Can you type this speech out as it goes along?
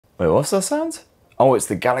Wait, what's that sound? Oh, it's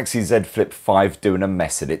the Galaxy Z Flip 5 doing a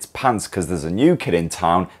mess in its pants because there's a new kid in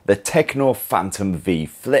town, the Tecno Phantom V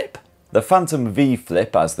Flip. The Phantom V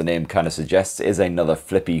Flip, as the name kind of suggests, is another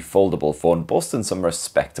flippy foldable phone boasting some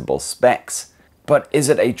respectable specs. But is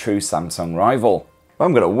it a true Samsung rival? Well,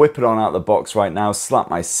 I'm going to whip it on out of the box right now,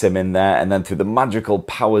 slap my SIM in there, and then through the magical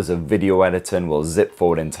powers of video editing, we'll zip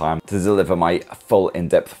forward in time to deliver my full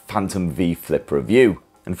in-depth Phantom V Flip review.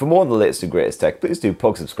 And for more on the latest and greatest tech, please do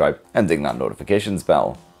poke subscribe and ding that notifications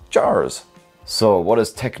bell. Cheers! So what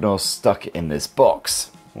is Tecno stuck in this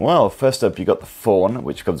box? Well, first up you got the phone,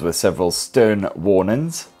 which comes with several stern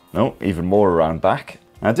warnings. No, even more around back.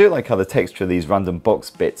 And I do like how the texture of these random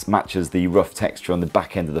box bits matches the rough texture on the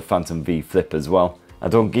back end of the Phantom V Flip as well. I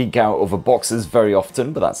don't geek out over boxes very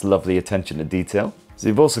often, but that's lovely attention to detail. So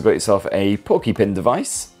you've also got yourself a pokey-pin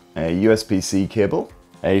device, a USB-C cable,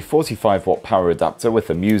 a 45-watt power adapter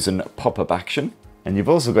with a Musen pop-up action, and you've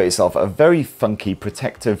also got yourself a very funky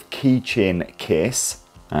protective keychain case.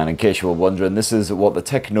 And in case you were wondering, this is what the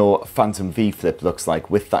Tecno Phantom V Flip looks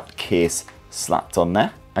like with that case slapped on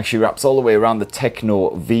there. Actually wraps all the way around the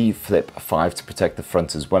Tecno V Flip 5 to protect the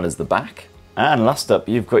front as well as the back. And last up,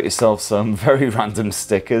 you've got yourself some very random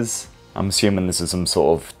stickers. I'm assuming this is some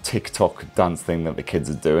sort of TikTok dance thing that the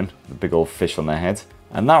kids are doing, the big old fish on their head.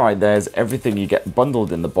 And that right there is everything you get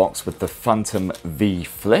bundled in the box with the Phantom V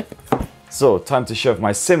Flip. So, time to shove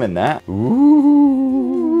my SIM in there.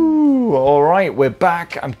 Ooh, alright, we're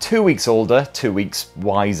back. I'm 2 weeks older, 2 weeks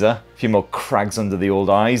wiser, a few more crags under the old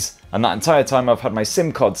eyes. And that entire time I've had my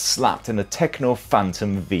SIM card slapped in the Tecno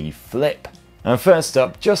Phantom V Flip. And first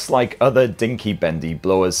up, just like other dinky bendy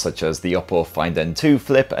blowers such as the Oppo Find N2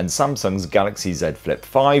 Flip and Samsung's Galaxy Z Flip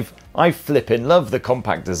 5, I flippin' love the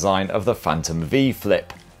compact design of the Phantom V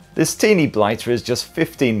Flip. This teeny blighter is just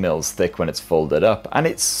 15 mils thick when it's folded up, and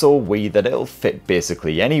it's so wee that it'll fit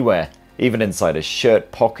basically anywhere, even inside a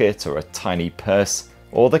shirt pocket or a tiny purse,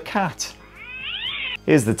 or the cat.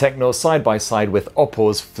 Here's the Tecno side by side with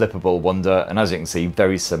Oppo's flippable wonder, and as you can see,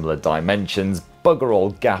 very similar dimensions, bugger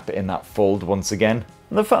all gap in that fold once again.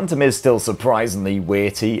 And the Phantom is still surprisingly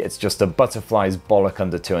weighty, it's just a butterfly's bollock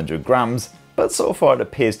under 200 grams, but so far it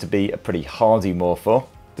appears to be a pretty hardy morpho.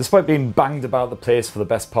 Despite being banged about the place for the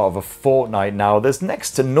best part of a fortnight now, there's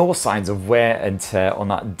next to no signs of wear and tear on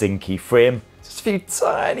that dinky frame. Just a few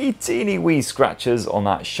tiny teeny wee scratches on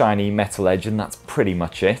that shiny metal edge, and that's pretty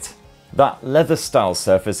much it. That leather style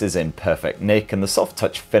surface is in perfect nick, and the soft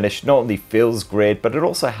touch finish not only feels great, but it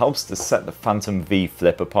also helps to set the Phantom V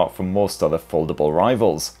Flip apart from most other foldable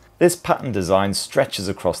rivals. This pattern design stretches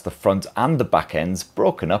across the front and the back ends,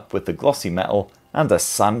 broken up with the glossy metal and a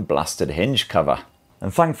sandblasted hinge cover.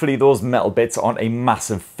 And thankfully those metal bits aren't a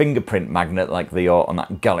massive fingerprint magnet like they are on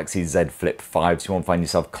that Galaxy Z Flip 5, so you won't find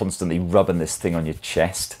yourself constantly rubbing this thing on your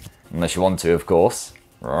chest. Unless you want to, of course.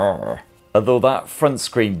 Rawr. Although that front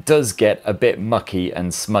screen does get a bit mucky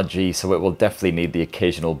and smudgy, so it will definitely need the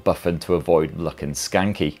occasional buffing to avoid looking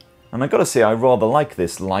skanky. And I gotta say, I rather like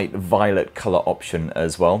this light violet colour option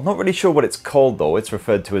as well. Not really sure what it's called though, it's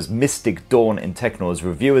referred to as Mystic Dawn in Tecno's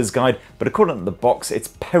reviewer's guide, but according to the box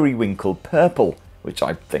it's Periwinkle Purple, which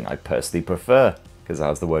I think I personally prefer, because it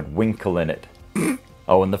has the word winkle in it.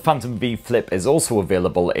 Oh, and the Phantom V Flip is also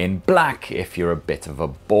available in black if you're a bit of a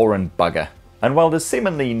boring bugger. And while there's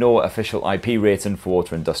seemingly no official IP rating for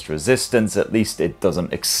water and dust resistance, at least it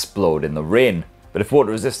doesn't explode in the rain. But if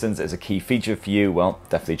water resistance is a key feature for you, well,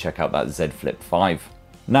 definitely check out that Z Flip 5.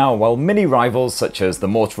 Now, while mini rivals such as the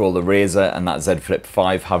Motorola RAZR and that Z Flip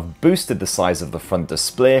 5 have boosted the size of the front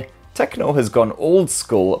display, Tecno has gone old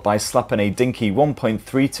school by slapping a dinky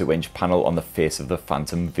 1.32 inch panel on the face of the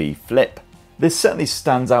Phantom V Flip. This certainly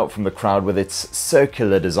stands out from the crowd with its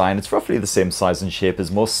circular design. It's roughly the same size and shape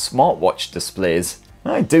as most smartwatch displays.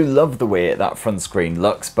 I do love the way that front screen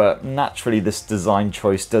looks, but naturally this design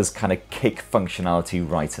choice does kind of kick functionality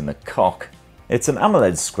right in the cock. It's an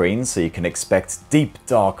AMOLED screen, so you can expect deep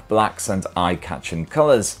dark blacks and eye-catching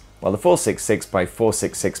colours, while the 466 by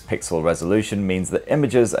 466 pixel resolution means that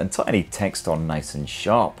images and tiny text are nice and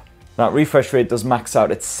sharp. That refresh rate does max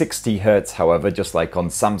out at 60Hz, however, just like on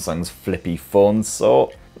Samsung's flippy phones,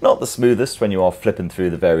 so not the smoothest when you are flipping through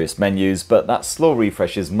the various menus, but that slow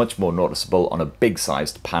refresh is much more noticeable on a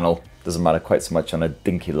big-sized panel. Doesn't matter quite so much on a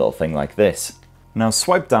dinky little thing like this. Now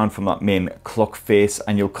swipe down from that main clock face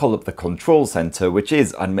and you'll call up the control center, which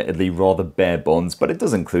is admittedly rather bare bones, but it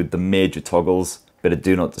does include the major toggles, bit of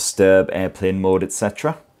do not disturb, airplane mode,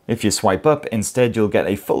 etc. If you swipe up, instead you'll get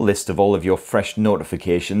a full list of all of your fresh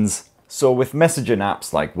notifications. So with messaging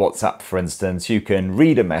apps like WhatsApp for instance, you can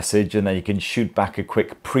read a message and then you can shoot back a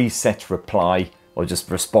quick preset reply or just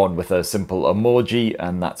respond with a simple emoji,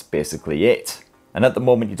 and that's basically it. And at the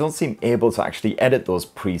moment you don't seem able to actually edit those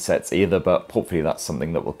presets either, but hopefully that's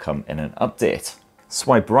something that will come in an update.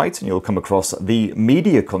 Swipe right and you'll come across the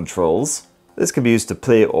media controls. This can be used to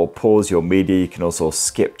play or pause your media. You can also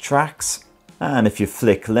skip tracks. And if you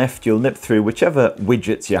flick left, you'll nip through whichever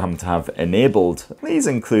widgets you happen to have enabled. These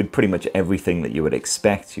include pretty much everything that you would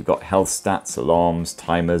expect. You've got health stats, alarms,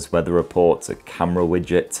 timers, weather reports, a camera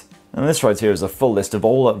widget. And this right here is a full list of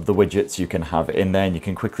all of the widgets you can have in there, and you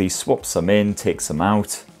can quickly swap some in, take some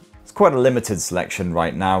out. It's quite a limited selection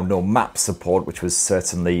right now. No map support, which was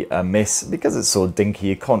certainly a miss. Because it's so dinky,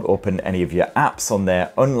 you can't open any of your apps on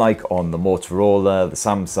there, unlike on the Motorola, the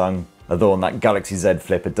Samsung. Although on that Galaxy Z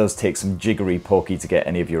Flip, it does take some jiggery pokey to get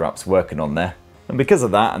any of your apps working on there. And because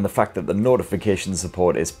of that, and the fact that the notification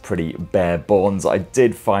support is pretty bare bones, I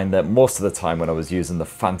did find that most of the time when I was using the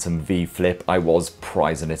Phantom V Flip, I was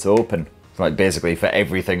prizing it open. Like basically for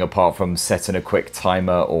everything apart from setting a quick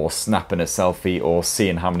timer or snapping a selfie or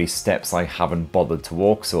seeing how many steps I haven't bothered to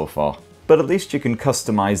walk so far. But at least you can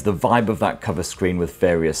customize the vibe of that cover screen with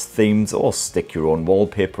various themes, or stick your own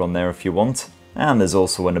wallpaper on there if you want. And there's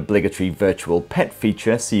also an obligatory virtual pet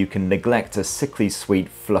feature, so you can neglect a sickly sweet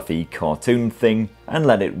fluffy cartoon thing and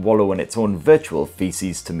let it wallow in its own virtual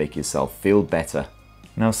feces to make yourself feel better.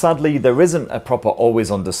 Now sadly, there isn't a proper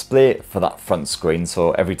always on display for that front screen,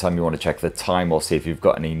 so every time you want to check the time or see if you've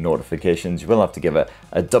got any notifications, you will have to give it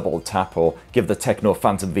a double tap or give the Tecno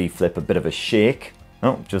Phantom V Flip a bit of a shake.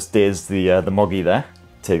 Oh, just dazed the moggy there.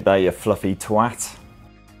 Take that, you fluffy twat.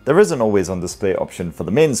 There is an always on display option for the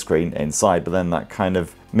main screen inside, but then that kind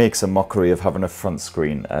of makes a mockery of having a front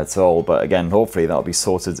screen at all. But again, hopefully that'll be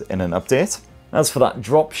sorted in an update. As for that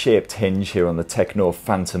drop-shaped hinge here on the Tecno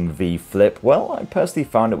Phantom V Flip, well, I personally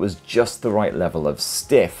found it was just the right level of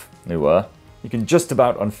stiff. You can just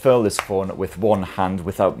about unfurl this phone with one hand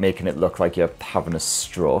without making it look like you're having a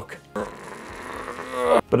stroke.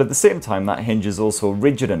 But at the same time, that hinge is also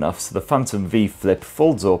rigid enough so the Phantom V Flip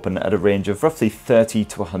folds open at a range of roughly 30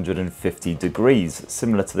 to 150 degrees,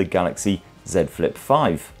 similar to the Galaxy Z Flip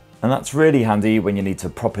 5. And that's really handy when you need to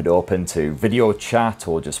prop it open to video chat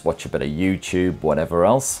or just watch a bit of YouTube, whatever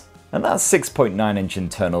else. And that 6.9-inch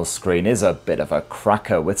internal screen is a bit of a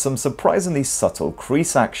cracker with some surprisingly subtle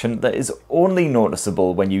crease action that is only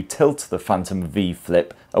noticeable when you tilt the Phantom V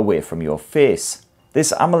Flip away from your face.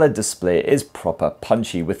 This AMOLED display is proper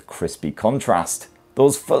punchy with crispy contrast.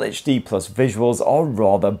 Those Full HD Plus visuals are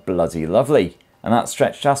rather bloody lovely, and that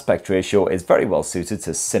stretched aspect ratio is very well suited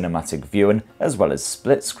to cinematic viewing as well as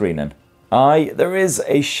split screening. Aye, there is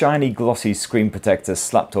a shiny glossy screen protector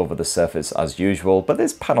slapped over the surface as usual, but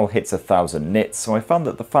this panel hits 1000 nits, so I found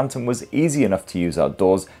that the Phantom was easy enough to use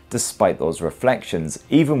outdoors despite those reflections,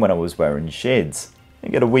 even when I was wearing shades.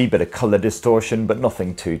 You get a wee bit of colour distortion, but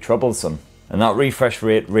nothing too troublesome. And that refresh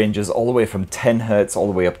rate ranges all the way from 10Hz all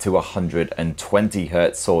the way up to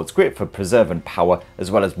 120Hz, so it's great for preserving power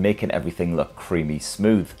as well as making everything look creamy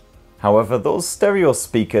smooth. However, those stereo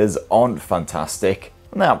speakers aren't fantastic,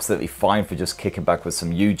 and they're absolutely fine for just kicking back with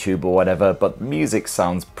some YouTube or whatever, but music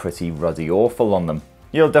sounds pretty ruddy awful on them.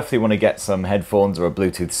 You'll definitely want to get some headphones or a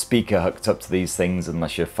Bluetooth speaker hooked up to these things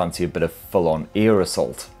unless you fancy a bit of full-on ear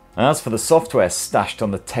assault. And as for the software stashed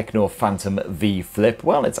on the Tecno Phantom V Flip,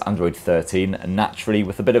 well, it's Android 13, naturally,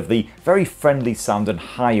 with a bit of the very friendly sounding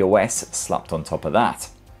iOS slapped on top of that.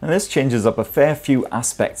 And this changes up a fair few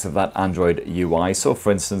aspects of that Android UI. So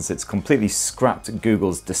for instance, it's completely scrapped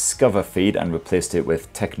Google's Discover feed and replaced it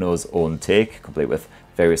with Tecno's own take, complete with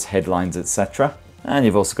various headlines, etc. And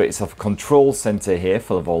you've also got yourself a control center here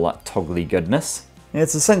full of all that toggly goodness.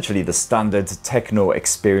 It's essentially the standard Tecno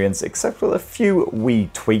experience, except with a few wee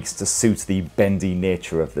tweaks to suit the bendy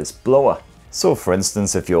nature of this blower. So for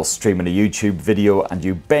instance, if you're streaming a YouTube video and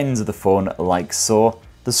you bend the phone like so,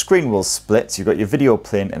 the screen will split. You've got your video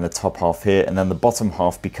playing in the top half here, and then the bottom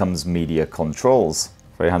half becomes media controls.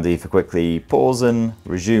 Very handy for quickly pausing,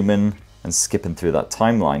 resuming, and skipping through that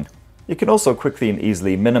timeline. You can also quickly and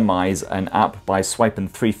easily minimize an app by swiping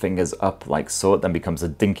 3 fingers up like so. It then becomes a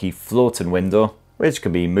dinky floating window, which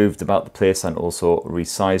can be moved about the place and also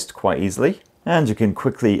resized quite easily. And you can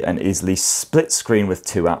quickly and easily split screen with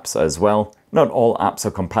 2 apps as well. Not all apps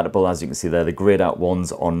are compatible, as you can see there. The grayed out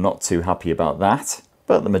ones are not too happy about that,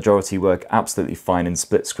 but the majority work absolutely fine in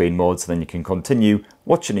split screen mode, so then you can continue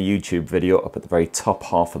watching a YouTube video up at the very top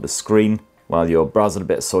half of the screen while you're browsing a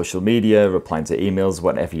bit of social media, replying to emails,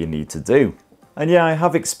 whatever you need to do. And yeah, I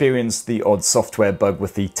have experienced the odd software bug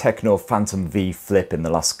with the Tecno Phantom V Flip in the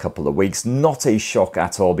last couple of weeks. Not a shock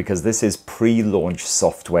at all, because this is pre-launch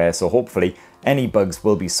software, so hopefully any bugs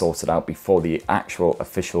will be sorted out before the actual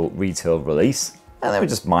official retail release. And they were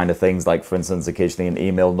just minor things, like for instance, occasionally an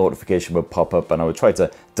email notification would pop up and I would try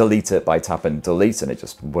to delete it by tapping delete and it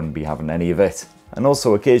just wouldn't be having any of it. And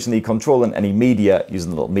also occasionally controlling any media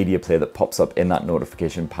using the little media player that pops up in that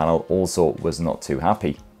notification panel also was not too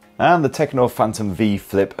happy. And the Tecno Phantom V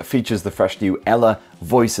Flip features the fresh new Ella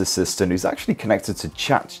voice assistant who's actually connected to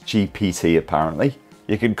ChatGPT apparently.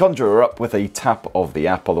 You can conjure her up with a tap of the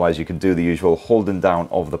app, otherwise you can do the usual holding down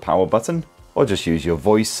of the power button, or just use your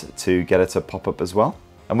voice to get it to pop up as well.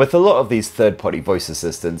 And with a lot of these third-party voice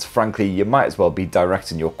assistants, frankly, you might as well be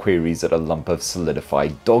directing your queries at a lump of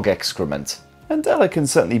solidified dog excrement. And Ella can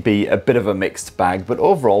certainly be a bit of a mixed bag, but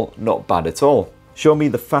overall, not bad at all. Show me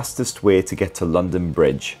the fastest way to get to London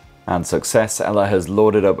Bridge. And success, Ella has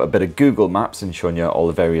loaded up a bit of Google Maps and shown you all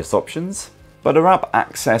the various options. But her app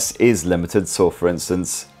access is limited, so for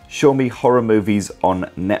instance, show me horror movies on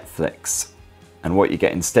Netflix. And what you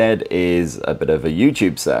get instead is a bit of a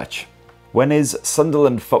YouTube search. When is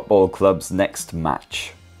Sunderland Football Club's next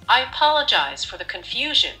match? I apologize for the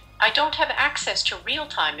confusion. I don't have access to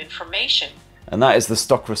real-time information. And that is the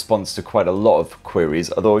stock response to quite a lot of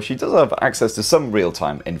queries, although she does have access to some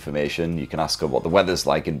real-time information. You can ask her what the weather's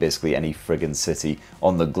like in basically any friggin' city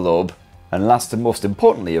on the globe. And last and most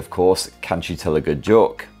importantly, of course, can she tell a good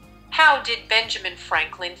joke? How did Benjamin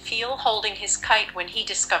Franklin feel holding his kite when he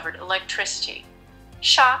discovered electricity?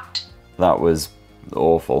 Shocked. That was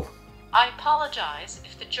awful. I apologize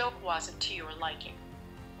if the joke wasn't to your liking.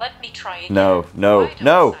 Let me try again.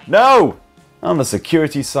 No! On the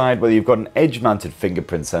security side, well, you've got an edge-mounted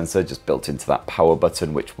fingerprint sensor just built into that power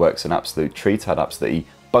button, which works an absolute treat. Had absolutely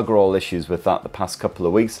bugger all issues with that the past couple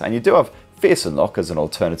of weeks. And you do have Face Unlock as an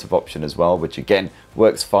alternative option as well, which again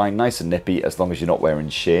works fine, nice and nippy as long as you're not wearing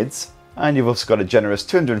shades. And you've also got a generous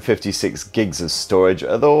 256 gigs of storage,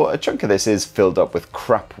 although a chunk of this is filled up with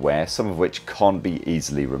crapware, some of which can't be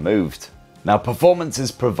easily removed. Now, performance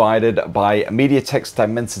is provided by MediaTek's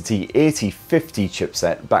Dimensity 8050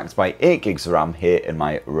 chipset backed by 8 gigs of RAM here in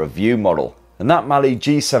my review model. And that Mali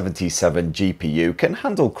G77 GPU can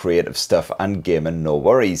handle creative stuff and gaming no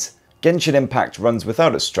worries. Genshin Impact runs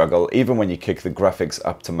without a struggle even when you kick the graphics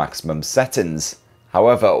up to maximum settings.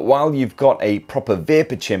 However, while you've got a proper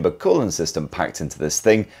vapor chamber cooling system packed into this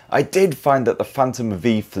thing, I did find that the Phantom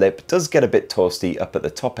V Flip does get a bit toasty up at the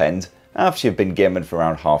top end after you've been gaming for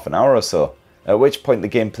around half an hour or so, at which point the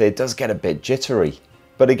gameplay does get a bit jittery.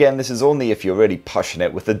 But again, this is only if you're really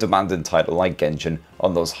passionate with a demanding title like Genshin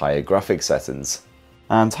on those higher graphic settings.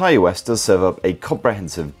 And iOS does serve up a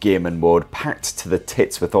comprehensive gaming mode packed to the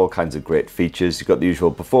tits with all kinds of great features. You've got the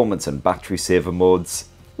usual performance and battery saver modes.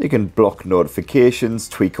 You can block notifications,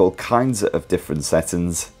 tweak all kinds of different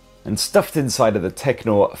settings. And stuffed inside of the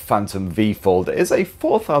Tecno Phantom V Fold is a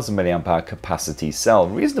 4000 mAh capacity cell,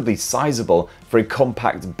 reasonably sizable for a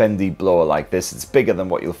compact bendy blower like this. It's bigger than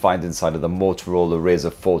what you'll find inside of the Motorola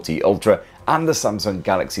RAZR 40 Ultra and the Samsung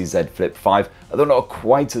Galaxy Z Flip 5, although not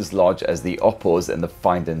quite as large as the Oppos in the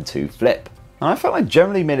Find N2 Flip. And I felt I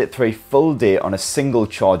generally made it through a full day on a single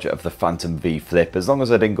charge of the Phantom V Flip, as long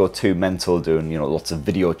as I didn't go too mental doing, lots of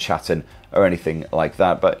video chatting or anything like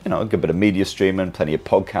that. But, a good bit of media streaming, plenty of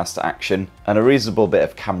podcast action, and a reasonable bit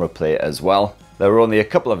of camera play as well. There were only a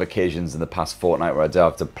couple of occasions in the past fortnight where I did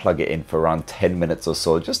have to plug it in for around 10 minutes or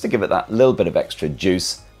so, just to give it that little bit of extra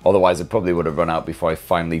juice. Otherwise, it probably would have run out before I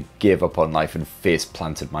finally gave up on life and face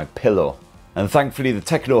planted my pillow. And thankfully, the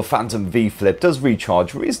Tecno Phantom V Flip does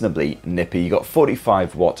recharge reasonably nippy. You got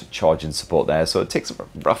 45 watt charging support there, so it takes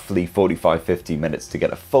roughly 45-50 minutes to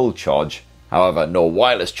get a full charge. However, no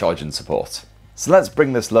wireless charging support. So let's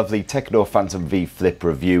bring this lovely Tecno Phantom V Flip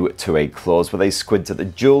review to a close with a squint at the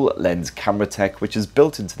dual lens camera tech, which is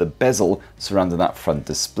built into the bezel surrounding that front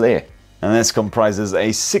display. And this comprises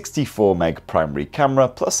a 64 meg primary camera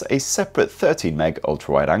plus a separate 13 meg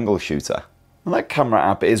ultra wide angle shooter. And that camera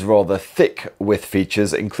app is rather thick with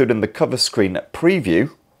features, including the cover screen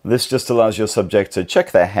preview. This just allows your subject to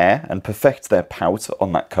check their hair and perfect their pout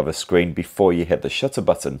on that cover screen before you hit the shutter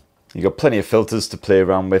button. You've got plenty of filters to play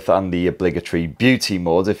around with and the obligatory beauty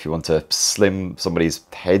mode if you want to slim somebody's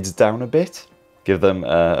head down a bit. Give them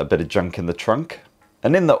a bit of junk in the trunk.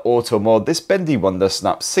 And in the auto mode, this bendy wonder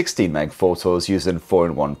snaps 16 meg photos using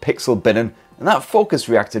 4-in-1 pixel binning, and that focus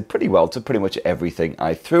reacted pretty well to pretty much everything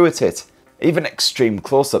I threw at it. Even extreme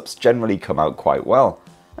close-ups generally come out quite well.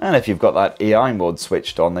 And if you've got that AI mode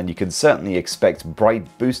switched on, then you can certainly expect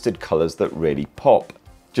bright boosted colours that really pop.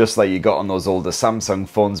 Just like you got on those older Samsung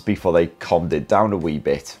phones before they calmed it down a wee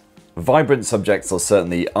bit. Vibrant subjects are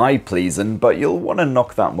certainly eye-pleasing, but you'll want to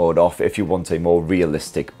knock that mode off if you want a more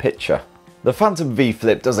realistic picture. The Phantom V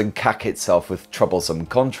Flip doesn't cack itself with troublesome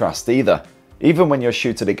contrast either. Even when you're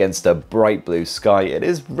shooting against a bright blue sky, it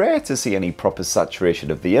is rare to see any proper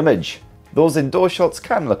saturation of the image. Those indoor shots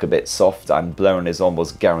can look a bit soft, and blurring is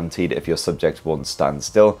almost guaranteed if your subject won't stand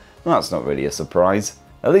still. That's not really a surprise.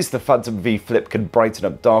 At least the Phantom V Flip can brighten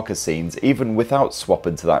up darker scenes even without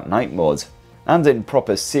swapping to that night mode. And in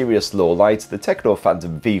proper serious low light, the Tecno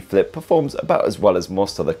Phantom V Flip performs about as well as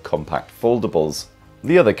most other compact foldables.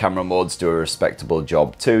 The other camera modes do a respectable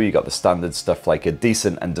job too. You got the standard stuff like a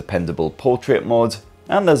decent and dependable portrait mode,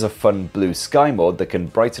 and there's a fun blue sky mode that can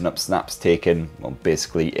brighten up snaps taken, well,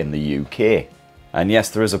 basically in the UK. And yes,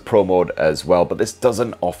 there is a pro mode as well, but this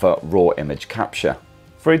doesn't offer raw image capture.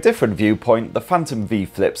 For a different viewpoint, the Phantom V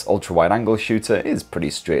Flip's ultra-wide angle shooter is pretty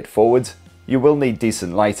straightforward. You will need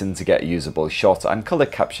decent lighting to get a usable shot, and colour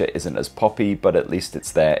capture isn't as poppy, but at least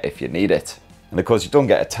it's there if you need it. And of course you don't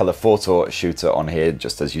get a telephoto shooter on here,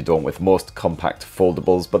 just as you don't with most compact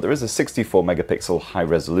foldables, but there is a 64 megapixel high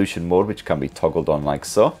resolution mode which can be toggled on like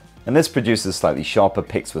so. And this produces slightly sharper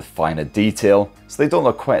pics with finer detail, so they don't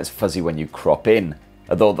look quite as fuzzy when you crop in.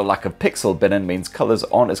 Although the lack of pixel binning means colours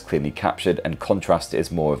aren't as cleanly captured and contrast is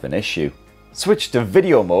more of an issue. Switch to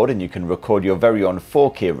video mode and you can record your very own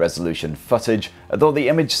 4K resolution footage, although the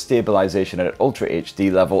image stabilisation at Ultra HD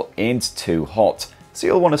level ain't too hot, so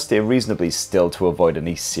you'll want to stay reasonably still to avoid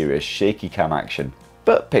any serious shaky cam action.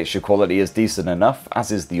 But picture quality is decent enough,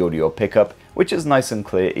 as is the audio pickup, which is nice and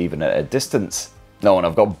clear even at a distance. No, and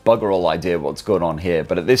I've got bugger all idea what's going on here,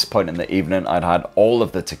 but at this point in the evening I'd had all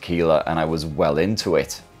of the tequila and I was well into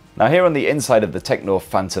it. Now here on the inside of the Tecno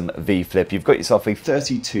Phantom V Flip, you've got yourself a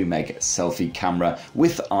 32 meg selfie camera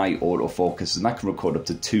with eye autofocus, and that can record up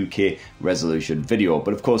to 2K resolution video.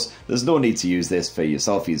 But of course, there's no need to use this for your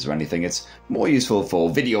selfies or anything. It's more useful for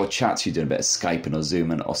video chats, you're doing a bit of Skyping or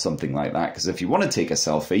Zooming or something like that, because if you want to take a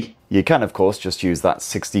selfie, you can of course just use that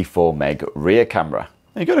 64 meg rear camera.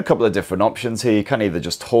 You've got a couple of different options here. You can either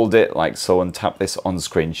just hold it like so and tap this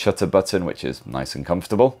on-screen shutter button, which is nice and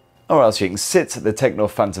comfortable. Or else you can sit the Tecno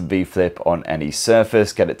Phantom V Flip on any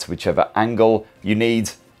surface, get it to whichever angle you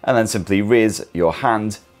need, and then simply raise your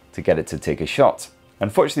hand to get it to take a shot.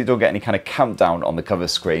 Unfortunately, you don't get any kind of countdown on the cover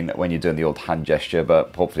screen when you're doing the old hand gesture,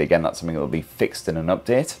 but hopefully again that's something that will be fixed in an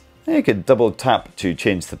update. You can double tap to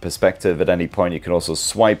change the perspective at any point. You can also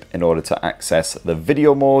swipe in order to access the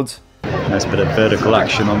video mode. Nice bit of vertical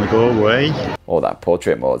action on the go away. Or that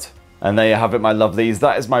portrait mode. And there you have it, my lovelies.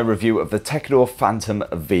 That is my review of the Tecno Phantom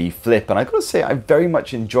V Flip. And I've got to say, I very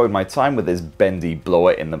much enjoyed my time with this bendy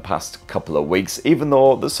blower in the past couple of weeks, even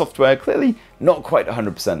though the software clearly not quite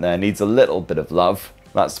 100% there, needs a little bit of love.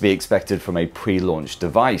 That's to be expected from a pre-launch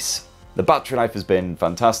device. The battery life has been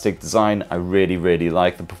fantastic. Design I really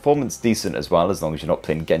like. The performance decent as well, as long as you're not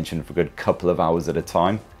playing Genshin for a good couple of hours at a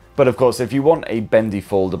time. But of course, if you want a bendy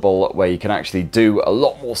foldable where you can actually do a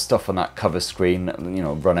lot more stuff on that cover screen, you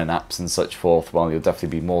know, running apps and such forth, well, you'll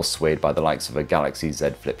definitely be more swayed by the likes of a Galaxy Z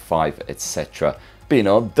Flip 5, etc. But you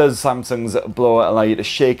know, does Samsung's blower allow you to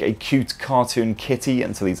shake a cute cartoon kitty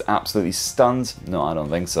until he's absolutely stunned? No, I don't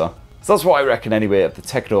think so. So that's what I reckon anyway of the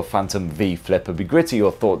Tecno Phantom V Flip. It'd be great to hear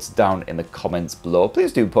your thoughts down in the comments below.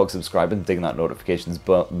 Please do poke subscribe and ding that notifications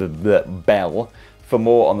bell for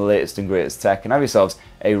more on the latest and greatest tech, and have yourselves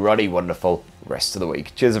a ruddy, wonderful rest of the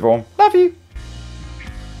week. Cheers everyone, love you!